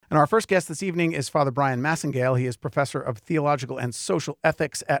And our first guest this evening is Father Bryan Massingale. He is professor of theological and social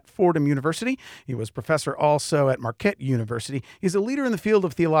ethics at Fordham University. He was professor also at Marquette University. He's a leader in the field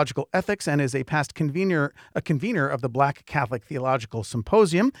of theological ethics and is a past convener of the Black Catholic Theological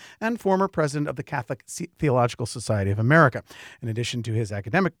Symposium and former president of the Catholic Theological Society of America. In addition to his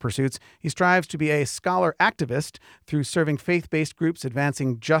academic pursuits, he strives to be a scholar activist through serving faith-based groups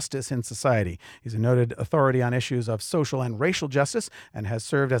advancing justice in society. He's a noted authority on issues of social and racial justice and has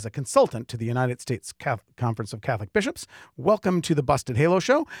served as a consultant to the United States Conference of Catholic Bishops. Welcome to the Busted Halo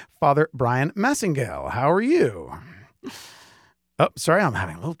Show, Father Bryan Massingale. How are you? Oh, sorry, I'm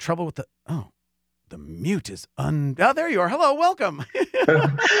having a little trouble with the mute is Oh, there you are. Hello, welcome.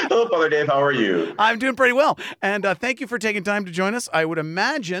 Hello, Father Dave. How are you? I'm doing pretty well. And thank you for taking time to join us. I would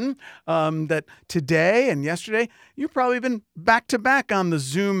imagine that today and yesterday, you've probably been back to back on the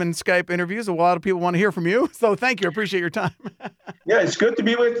Zoom and Skype interviews. A lot of people want to hear from you. So thank you. I appreciate your time. Yeah, it's good to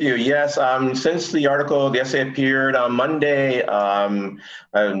be with you. Yes, since the essay appeared on Monday,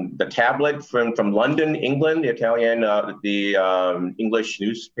 the tablet from London, England, the Italian, the English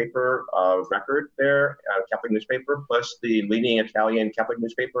newspaper record there, Catholic newspaper, plus the leading Italian Catholic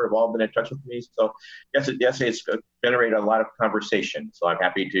newspaper have all been in touch with me. So yes, it's generated a lot of conversation. So I'm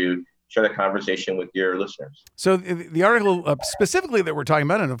happy to share the conversation with your listeners. So the article specifically that we're talking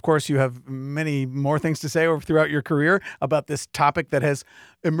about, and of course you have many more things to say throughout your career about this topic that has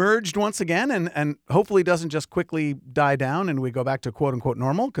emerged once again and hopefully doesn't just quickly die down and we go back to quote unquote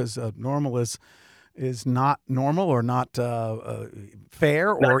normal, because normal is not normal or not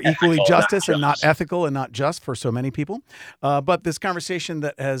fair or not equally ethical, justice not and not ethical and not just for so many people. But this conversation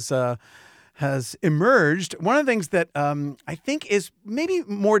that has emerged, one of the things that I think is maybe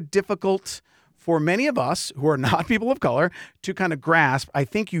more difficult for many of us who are not people of color to kind of grasp. I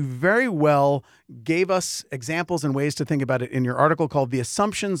think you very well gave us examples and ways to think about it in your article called The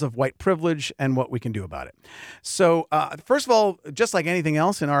Assumptions of White Privilege and What We Can Do About It. So first of all, just like anything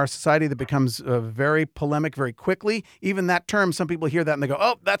else in our society that becomes very polemic very quickly, even that term, some people hear that and they go,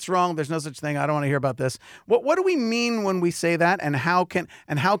 oh, that's wrong. There's no such thing. I don't want to hear about this. What do we mean when we say that? And how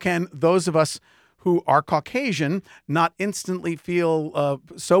can those of us who are Caucasian not instantly feel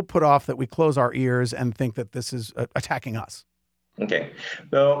so put off that we close our ears and think that this is attacking us? Okay.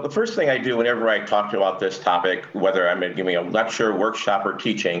 So the first thing I do whenever I talk about this topic, whether I'm giving a lecture, workshop, or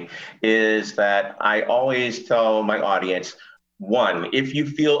teaching, is that I always tell my audience, one, if you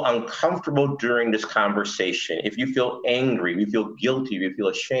feel uncomfortable during this conversation, if you feel angry, if you feel guilty, if you feel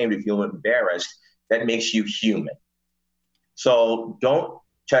ashamed, if you feel embarrassed, that makes you human. So don't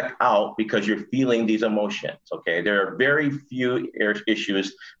check out because you're feeling these emotions, okay? There are very few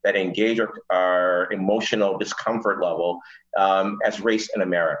issues that engage our emotional discomfort level as race in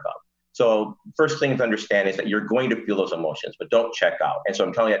America. So first thing to understand is that you're going to feel those emotions, but don't check out. And so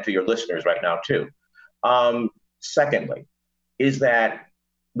I'm telling that to your listeners right now too. Secondly, is that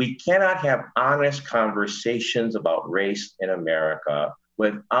we cannot have honest conversations about race in America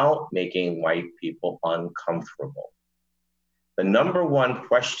without making white people uncomfortable. The number one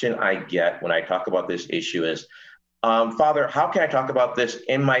question I get when I talk about this issue is, Father, how can I talk about this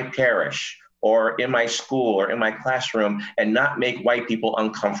in my parish or in my school or in my classroom and not make white people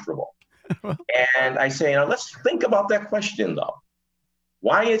uncomfortable? And I say, let's think about that question though.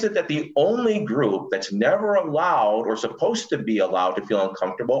 Why is it that the only group that's never allowed or supposed to be allowed to feel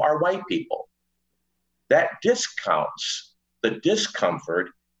uncomfortable are white people? That discounts the discomfort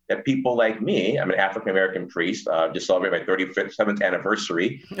that people like me, I'm an African-American priest, just celebrated my 37th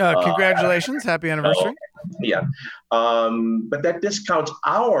anniversary. Congratulations, happy anniversary. Yeah, but that discounts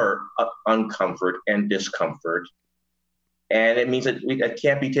our uncomfort and discomfort. And it means that it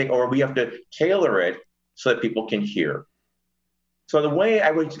can't be taken, or we have to tailor it so that people can hear. So the way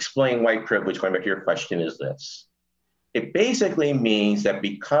I would explain white privilege, going back to your question, is this. It basically means that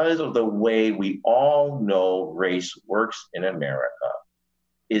because of the way we all know race works in America,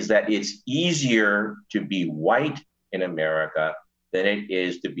 is that it's easier to be white in America than it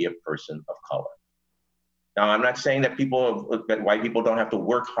is to be a person of color. Now, I'm not saying that white people don't have to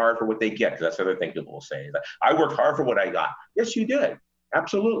work hard for what they get, because that's the other thing people will say. That I worked hard for what I got. Yes, you did.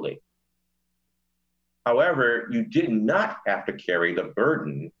 Absolutely. However, you did not have to carry the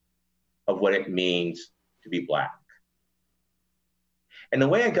burden of what it means to be Black. And the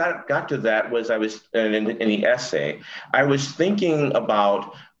way I got to that was I was in the essay, I was thinking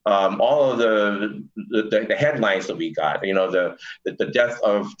about all of the headlines that we got, the death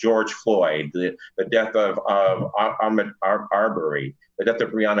of George Floyd, the death of Ahmaud Arbery, the death of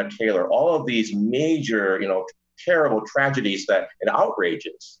Breonna Taylor, all of these major, terrible tragedies and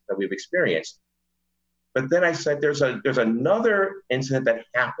outrages that we've experienced. But then I said, there's another incident that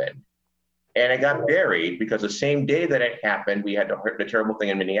happened, and it got buried because the same day that it happened, we had the terrible thing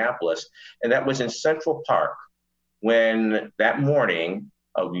in Minneapolis, and that was in Central Park when that morning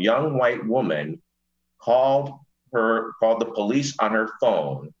a young white woman called the police on her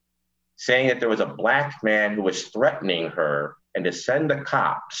phone, saying that there was a black man who was threatening her and to send the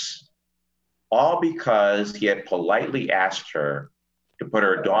cops, all because he had politely asked her to put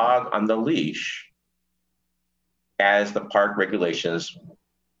her dog on the leash as the park regulations,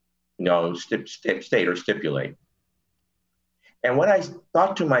 state or stipulate. And what I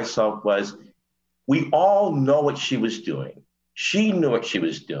thought to myself was, we all know what she was doing. She knew what she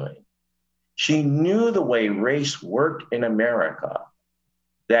was doing. She knew the way race worked in America,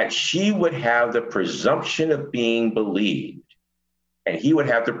 that she would have the presumption of being believed, and he would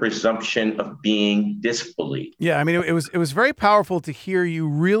have the presumption of being disbelieved. Yeah, I mean, it was very powerful to hear you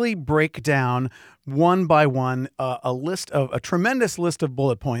really break down one by one a tremendous list of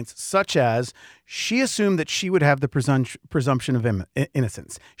bullet points, such as she assumed that she would have the presumption of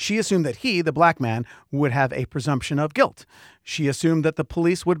innocence. She assumed that he, the black man, would have a presumption of guilt. She assumed that the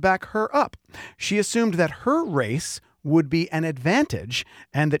police would back her up. She assumed that her race would be an advantage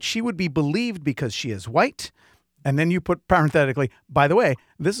and that she would be believed because she is white. And then you put parenthetically, by the way,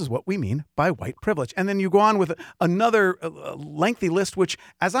 this is what we mean by white privilege. And then you go on with another lengthy list, which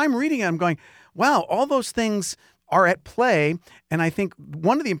as I'm reading it, I'm going, wow, all those things are at play. And I think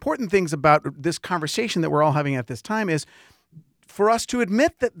one of the important things about this conversation that we're all having at this time is for us to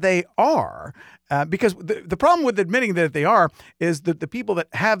admit that they are, because the problem with admitting that they are is that the people that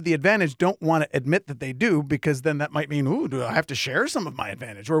have the advantage don't want to admit that they do, because then that might mean, ooh, do I have to share some of my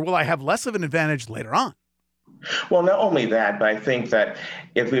advantage, or will I have less of an advantage later on? Well, not only that, but I think that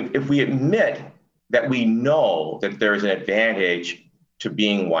if we admit that we know that there's an advantage to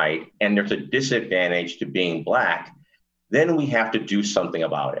being white and there's a disadvantage to being black, then we have to do something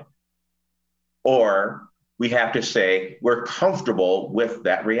about it. Or we have to say we're comfortable with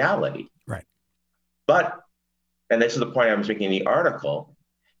that reality. Right. But, and this is the point I was making in the article,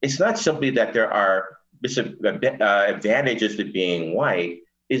 it's not simply that there are advantages to being white,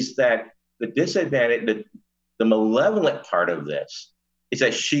 is that the disadvantage, the malevolent part of this is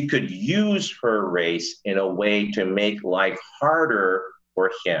that she could use her race in a way to make life harder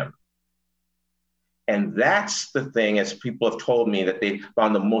for him. And that's the thing, as people have told me, that they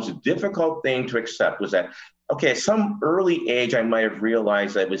found the most difficult thing to accept was that, okay, at some early age, I might have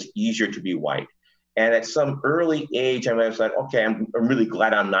realized that it was easier to be white. And at some early age, I might have said, okay, I'm really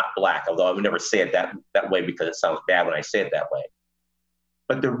glad I'm not black, although I would never say it that way because it sounds bad when I say it that way.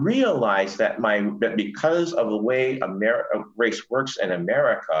 But to realize that because of the way race works in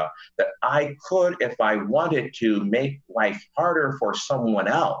America, that I could, if I wanted to, make life harder for someone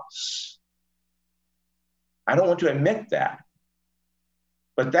else. I don't want to admit that.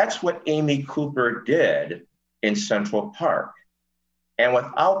 But that's what Amy Cooper did in Central Park. And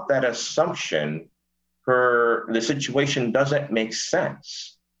without that assumption, the situation doesn't make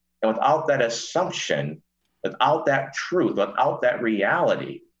sense. And without that assumption, without that truth, without that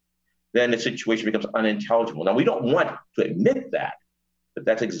reality, then the situation becomes unintelligible. Now, we don't want to admit that, but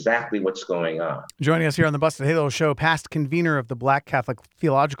that's exactly what's going on. Joining us here on the Busted Halo Show, past convener of the Black Catholic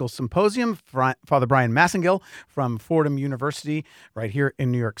Theological Symposium, Father Bryan Massingale from Fordham University, right here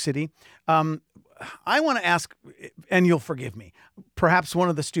in New York City. I want to ask, and you'll forgive me, perhaps one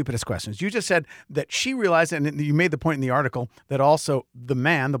of the stupidest questions. You just said that she realized, and you made the point in the article, that also the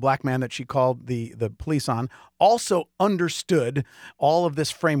black man that she called the police on, also understood all of this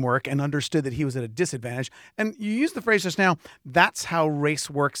framework and understood that he was at a disadvantage. And you used the phrase just now, that's how race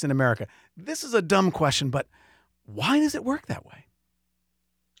works in America. This is a dumb question, but why does it work that way?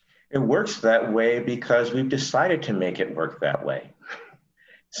 It works that way because we've decided to make it work that way.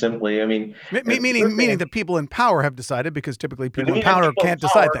 Simply, I mean, meaning the people in power have decided, because typically people in power can't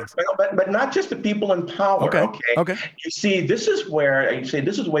decide things. But not just the people in power. Okay. You see, this is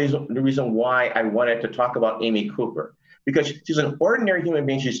the reason why I wanted to talk about Amy Cooper, because she's an ordinary human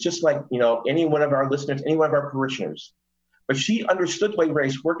being. She's just like any one of our listeners, any one of our parishioners. But she understood the way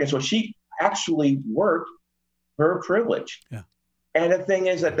race worked, and so she actually worked her privilege. Yeah. And the thing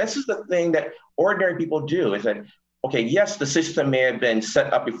is that this is the thing that ordinary people do, is that, okay, yes, the system may have been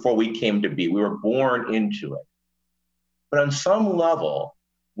set up before we came to be. We were born into it. But on some level,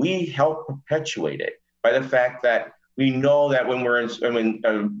 we help perpetuate it by the fact that we know that when we're in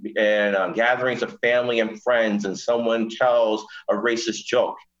gatherings of family and friends and someone tells a racist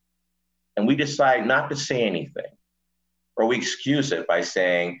joke, and we decide not to say anything, or we excuse it by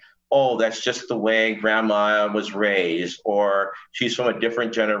saying, oh, that's just the way grandma was raised, or she's from a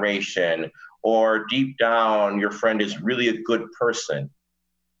different generation, or deep down, your friend is really a good person.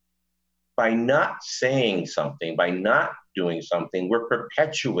 By not saying something, by not doing something, we're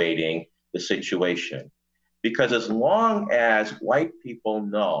perpetuating the situation. Because as long as white people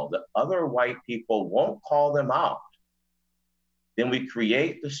know that other white people won't call them out, then we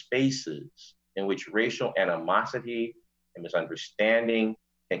create the spaces in which racial animosity and misunderstanding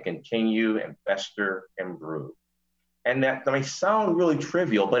can continue and fester and brew. And that may sound really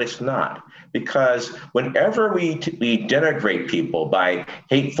trivial, but it's not. Because whenever we denigrate people by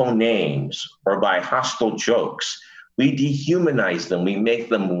hateful names or by hostile jokes, we dehumanize them, we make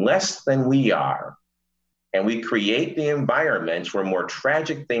them less than we are. And we create the environments where more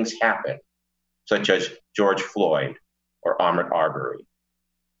tragic things happen, such as George Floyd or Ahmaud Arbery.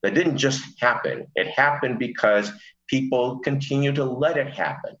 That didn't just happen. It happened because people continue to let it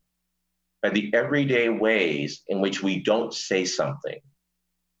happen by the everyday ways in which we don't say something.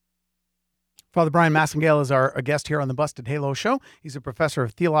 Father Bryan Massingale is our guest here on the Busted Halo Show. He's a professor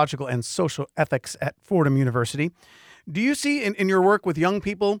of theological and social ethics at Fordham University. Do you see, in your work with young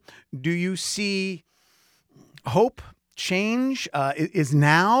people, do you see hope, change? Is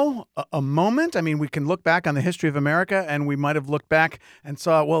now a moment? I mean, we can look back on the history of America, and we might have looked back and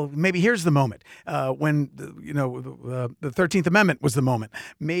saw, well, maybe here's the moment when the 13th Amendment was the moment.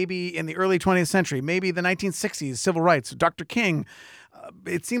 Maybe in the early 20th century, maybe the 1960s, civil rights, Dr. King.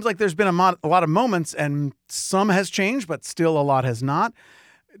 It seems like there's been a lot of moments, and some has changed, but still a lot has not.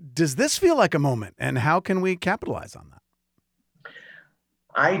 Does this feel like a moment, and how can we capitalize on that?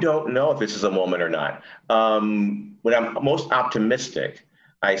 I don't know if this is a moment or not. When I'm most optimistic,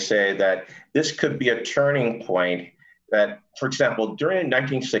 I say that this could be a turning point that, for example, during the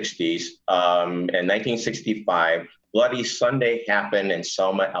 1960s and 1965, Bloody Sunday happened in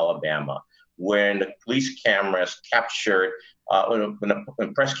Selma, Alabama, when the police cameras captured,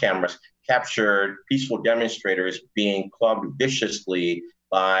 when press cameras captured peaceful demonstrators being clubbed viciously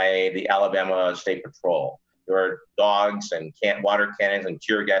by the Alabama State Patrol. There were dogs and water cannons and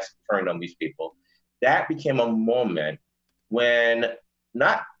tear gas turned on these people. That became a moment when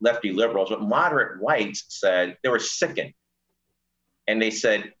not lefty liberals, but moderate whites said they were sickened. And they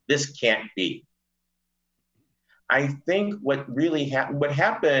said, this can't be. I think what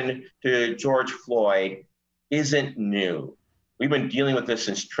happened to George Floyd isn't new. We've been dealing with this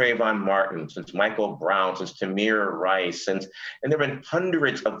since Trayvon Martin, since Michael Brown, since Tamir Rice, and there have been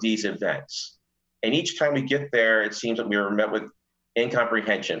hundreds of these events. And each time we get there, it seems that we are met with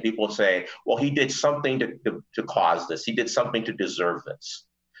incomprehension. People say, well, he did something to cause this. He did something to deserve this.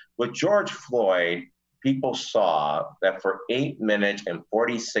 With George Floyd, people saw that for 8 minutes and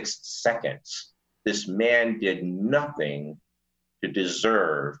 46 seconds, this man did nothing to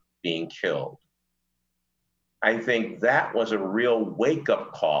deserve being killed. I think that was a real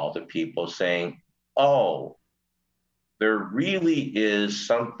wake-up call to people saying, oh, there really is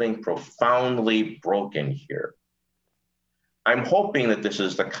something profoundly broken here. I'm hoping that this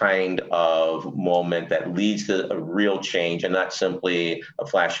is the kind of moment that leads to a real change and not simply a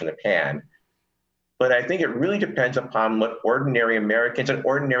flash in the pan. But I think it really depends upon what ordinary Americans and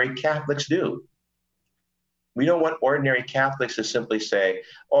ordinary Catholics do. We don't want ordinary Catholics to simply say,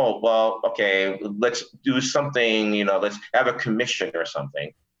 oh, well, okay, let's do something, let's have a commission or something,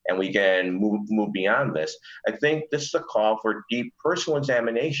 and we can move beyond this. I think this is a call for deep personal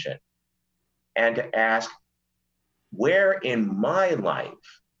examination and to ask, where in my life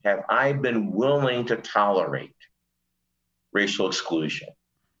have I been willing to tolerate racial exclusion?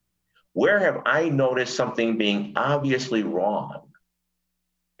 Where have I noticed something being obviously wrong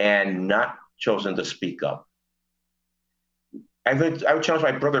and not chosen to speak up? I would challenge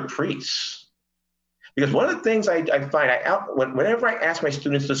my brother priests. Because one of the things I find, whenever I ask my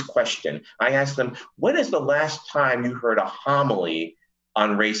students this question, I ask them, when is the last time you heard a homily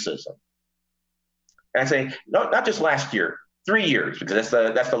on racism? And I say, no, not just last year, 3 years, because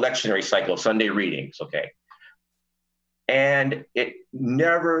that's the lectionary cycle of Sunday readings, okay? And it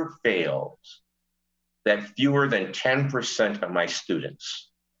never fails that fewer than 10% of my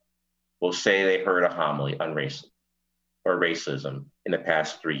students will say they heard a homily on racism in the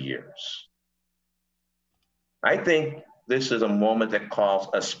past 3 years. I think this is a moment that calls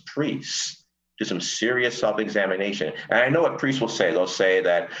us priests to some serious self-examination. And I know what priests will say. They'll say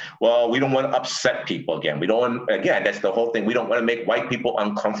that, well, we don't want to upset people again. Again, that's the whole thing. We don't want to make white people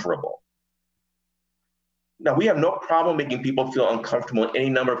uncomfortable. Now, we have no problem making people feel uncomfortable in any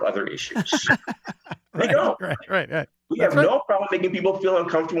number of other issues. We don't. Right. We have no problem making people feel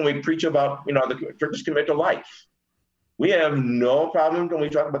uncomfortable when we preach about, the church's commitment to life. We have no problem when we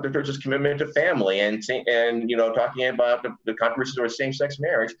talk about the church's commitment to family and talking about the controversies over same-sex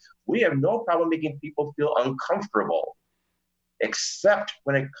marriage. We have no problem making people feel uncomfortable, except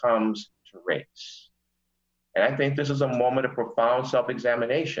when it comes to race. And I think this is a moment of profound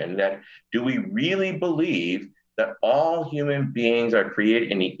self-examination, that do we really believe that all human beings are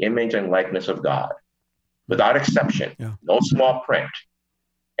created in the image and likeness of God, without exception, no small print?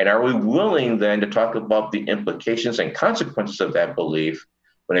 And are we willing then to talk about the implications and consequences of that belief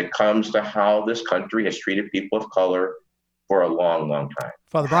when it comes to how this country has treated people of color for a long, long time?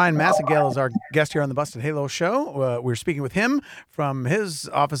 Father Bryan Massingale is our guest here on the Busted Halo Show. We're speaking with him from his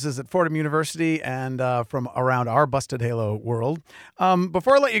offices at Fordham University and from around our Busted Halo world.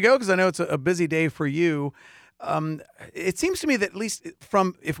 Before I let you go, because I know it's a busy day for you, it seems to me that, at least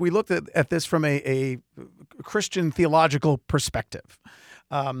if we looked at this from a Christian theological perspective,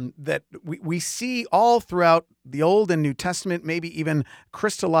 that we see all throughout the Old and New Testament, maybe even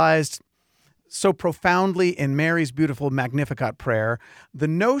crystallized so profoundly in Mary's beautiful Magnificat prayer, the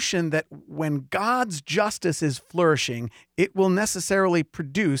notion that when God's justice is flourishing, it will necessarily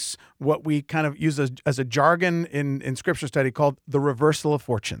produce what we kind of use as a jargon in scripture study called the reversal of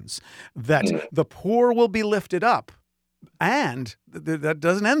fortunes, that the poor will be lifted up. And that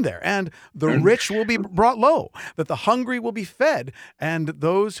doesn't end there. And the rich will be brought low, that the hungry will be fed, and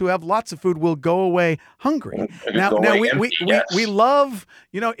those who have lots of food will go away hungry. Now we love,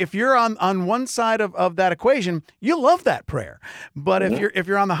 if you're on one side of that equation, you love that prayer. But if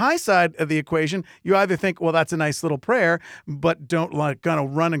you're on the high side of the equation, you either think, well, that's a nice little prayer, but don't kind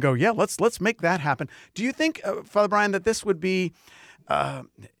of run and go, yeah, let's make that happen. Do you think, Father Bryan, that this would be,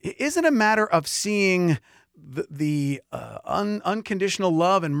 is it a matter of seeing the unconditional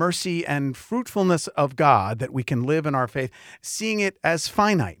love and mercy and fruitfulness of God that we can live in our faith, seeing it as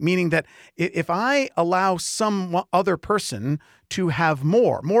finite, meaning that if I allow some other person to have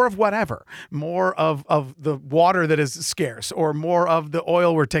more of whatever, more of the water that is scarce, or more of the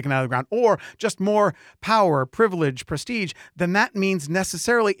oil we're taking out of the ground, or just more power, privilege, prestige, then that means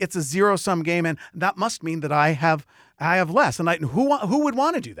necessarily it's a zero-sum game, and that must mean that I have less. And who would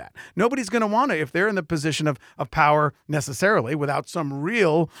want to do that? Nobody's going to want to, if they're in the position of power necessarily, without some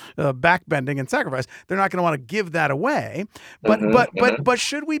real backbending and sacrifice, they're not going to want to give that away. But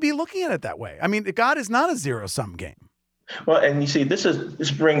should we be looking at it that way? I mean, God is not a zero-sum game. Well, and you see,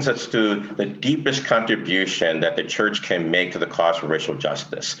 this brings us to the deepest contribution that the church can make to the cause for racial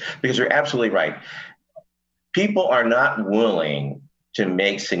justice. Because you're absolutely right. People are not willing to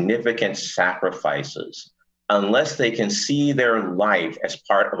make significant sacrifices unless they can see their life as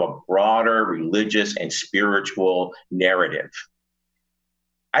part of a broader religious and spiritual narrative.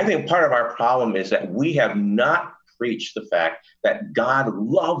 I think part of our problem is that we have not preached the fact that God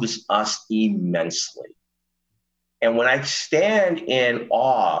loves us immensely. And when I stand in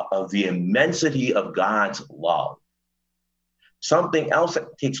awe of the immensity of God's love, something else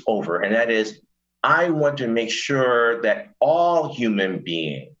that takes over, and that is, I want to make sure that all human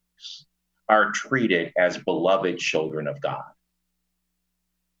beings are treated as beloved children of God.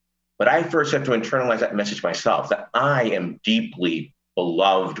 But I first have to internalize that message myself, that I am deeply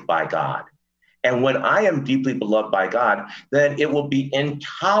beloved by God. And when I am deeply beloved by God, then it will be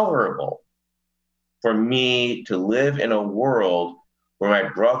intolerable for me to live in a world where my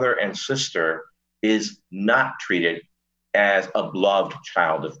brother and sister is not treated as a beloved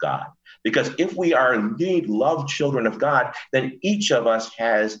child of God. Because if we are indeed loved children of God, then each of us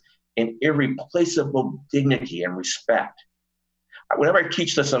has an irreplaceable dignity and respect. Whenever I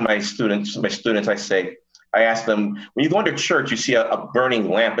teach this to my students, I ask them, when you go into church, you see a burning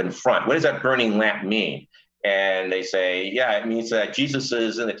lamp in front. What does that burning lamp mean? And they say, yeah, it means that Jesus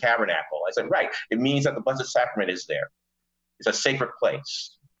is in the tabernacle. I said, right. It means that the Blessed Sacrament is there. It's a sacred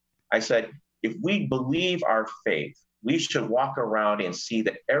place. I said, if we believe our faith, we should walk around and see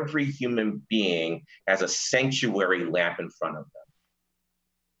that every human being has a sanctuary lamp in front of them.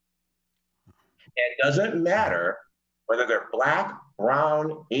 And it doesn't matter whether they're Black,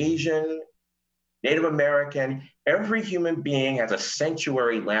 brown, Asian, Native American, every human being has a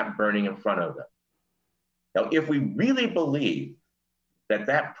sanctuary lamp burning in front of them. Now, if we really believe that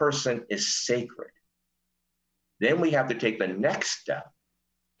that person is sacred, then we have to take the next step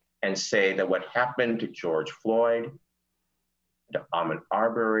and say that what happened to George Floyd, to Ahmaud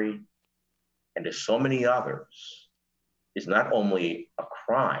Arbery, and to so many others is not only a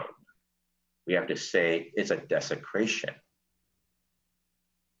crime, we have to say it's a desecration.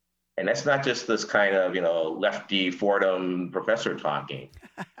 And that's not just this kind of, lefty Fordham professor talking.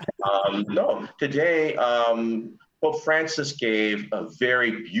 No, today, Pope Francis gave a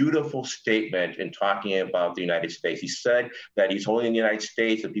very beautiful statement in talking about the United States. He said that he's holding the United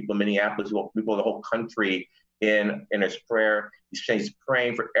States, the people of Minneapolis, people of the whole country in his prayer. He's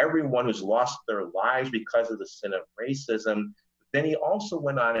praying for everyone who's lost their lives because of the sin of racism. Then he also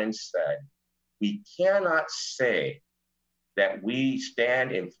went on and said, we cannot say that we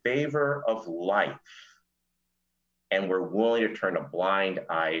stand in favor of life and we're willing to turn a blind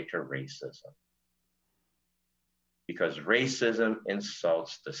eye to racism. Because racism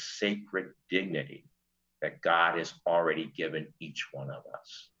insults the sacred dignity that God has already given each one of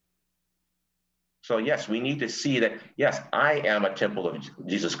us. So yes, we need to see that, yes, I am a temple of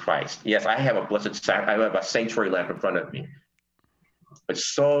Jesus Christ. Yes, I have a blessed, I have a sanctuary lamp in front of me. But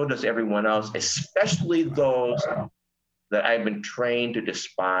so does everyone else, especially those that I've been trained to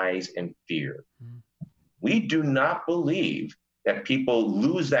despise and fear. We do not believe that people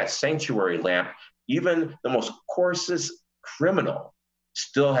lose that sanctuary lamp. Even the most coarsest criminal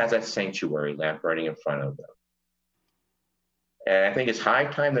still has that sanctuary lamp burning in front of them. And I think it's high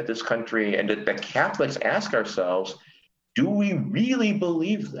time that this country and that Catholics ask ourselves, do we really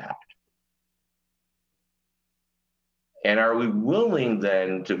believe that? And are we willing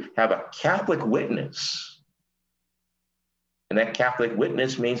then to have a Catholic witness? And that Catholic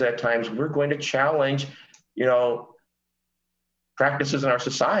witness means at times we're going to challenge, practices in our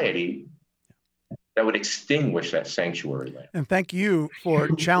society that would extinguish that sanctuary lamp. And thank you for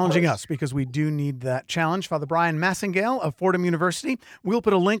challenging us, because we do need that challenge. Father Bryan Massingale of Fordham University. We'll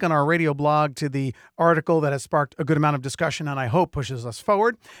put a link on our radio blog to the article that has sparked a good amount of discussion and I hope pushes us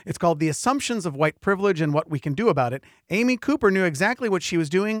forward. It's called The Assumptions of White Privilege and What We Can Do About It. Amy Cooper knew exactly what she was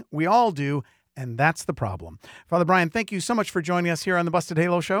doing. We all do. And that's the problem. Father Bryan, thank you so much for joining us here on the Busted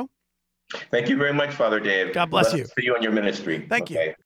Halo Show. Thank you very much, Father Dave. God bless you. See you on your ministry. Thank you.